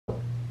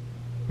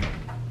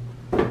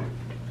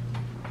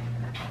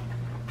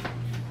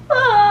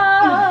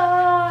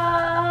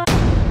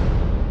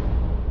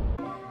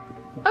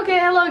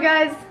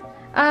guys,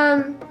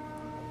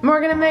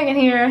 Morgan and Megan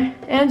here,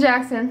 and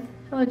Jackson.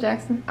 Hello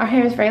Jackson. Our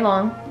hair is very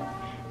long,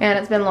 and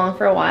it's been long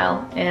for a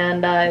while,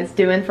 and it's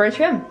due in for a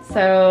trim,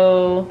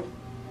 so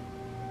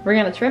we're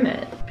gonna trim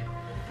it.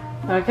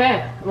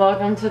 Okay,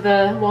 welcome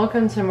to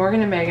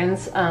Morgan and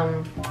Megan's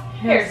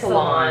hair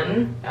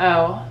salon.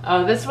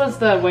 Oh, this was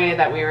the way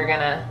that we were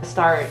gonna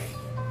start.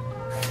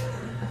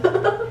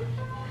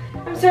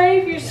 I'm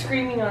sorry if you're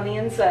screaming on the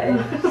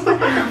inside.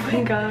 Oh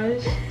my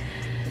gosh.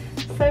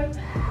 So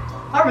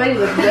already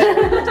looks good.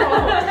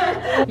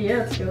 Oh.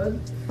 Yeah, it's good.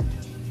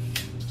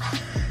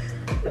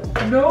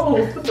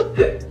 No.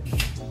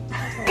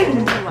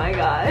 Oh my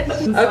gosh.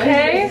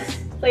 Okay,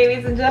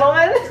 ladies and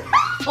gentlemen.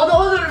 Hold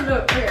on.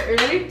 Okay, you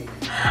ready?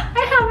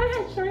 I haven't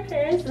had short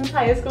hair since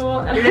high school,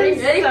 and You ready?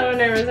 I'm Ready? so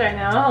nervous right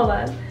now. Hold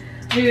on.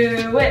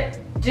 Do it.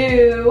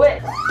 Do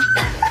it.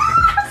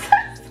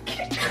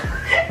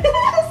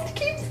 It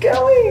keeps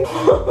going.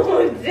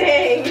 Oh,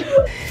 dang.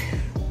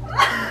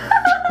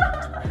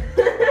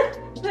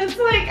 It's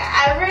like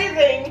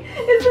everything. Isn't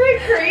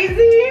it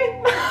crazy?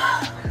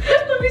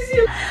 Let me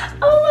see.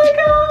 Oh my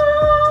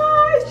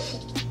gosh.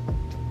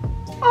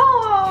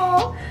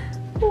 Oh,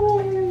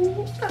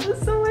 that was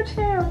so much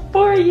hair.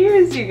 4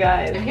 years, you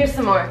guys. Here's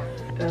some more.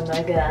 Oh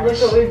my gosh.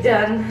 Look what we've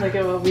done. Look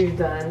at what we've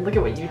done. Look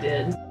at what you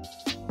did.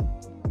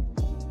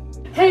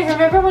 Hey,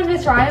 remember when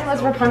Miss Ryan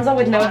was Rapunzel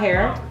with no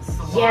hair?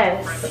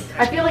 Yes.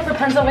 I feel like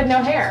Rapunzel with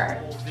no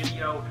hair.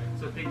 Video.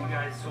 So thank you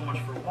guys so much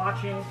for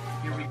watching.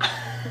 Here we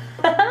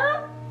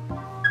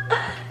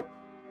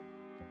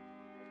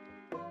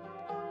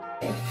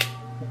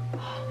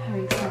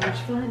Having so much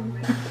fun.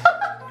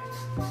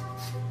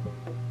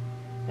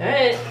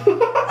 Alright. to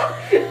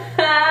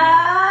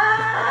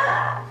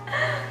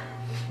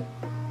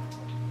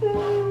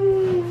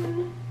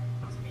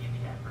be in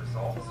the end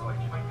result. So a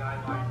joint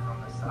guideline from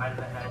the side of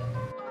the head.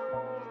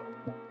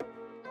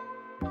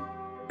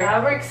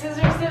 Fabric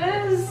scissors it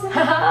is.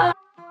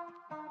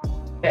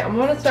 Okay, I'm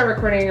gonna start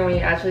recording and we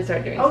actually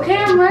start doing Okay,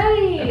 something. I'm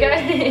ready.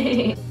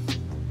 Okay.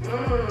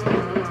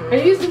 Are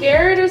you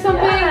scared or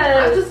something?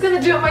 Yes. I'm just gonna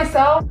do it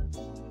myself.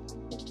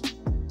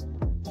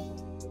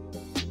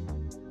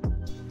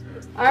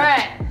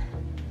 Alright.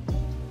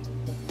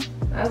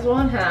 That's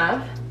one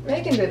half.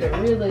 Megan did a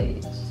really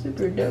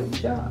super dope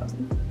job.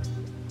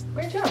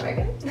 Great job,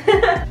 Megan.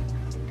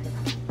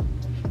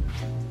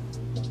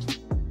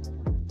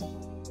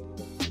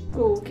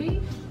 Okay.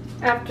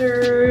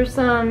 After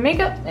some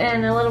makeup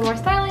and a little more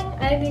styling,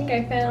 I think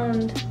I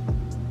found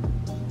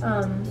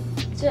I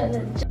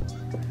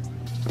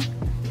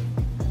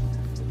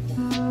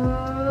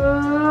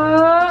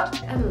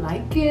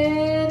like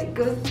it. It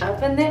goes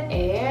up in the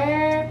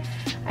air.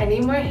 I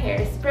need more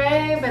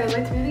hairspray, but it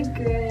looks really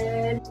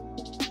good.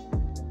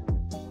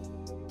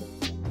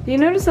 Do you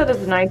notice that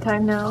it's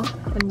nighttime now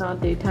and not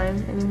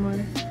daytime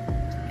anymore?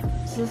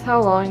 This is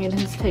how long it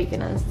has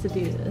taken us to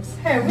do this.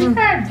 Hey, we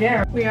got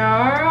dinner. We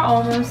are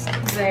almost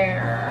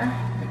there.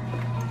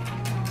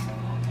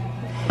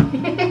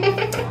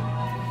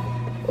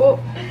 Oh,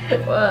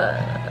 what?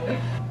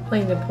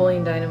 Like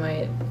Napoleon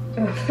Dynamite.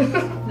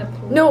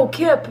 No,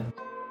 Kip!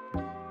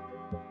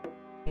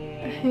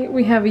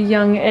 We have a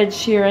young Ed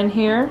Sheeran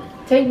here.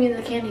 Take me to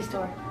the candy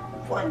store.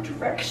 One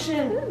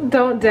Direction.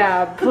 Don't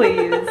dab,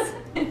 please.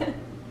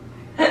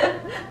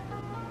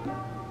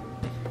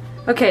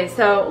 Okay,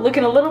 so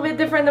looking a little bit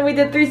different than we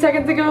did 3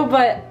 seconds ago,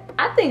 but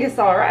I think it's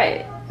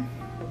alright.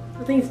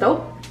 I think it's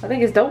dope. I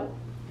think it's dope.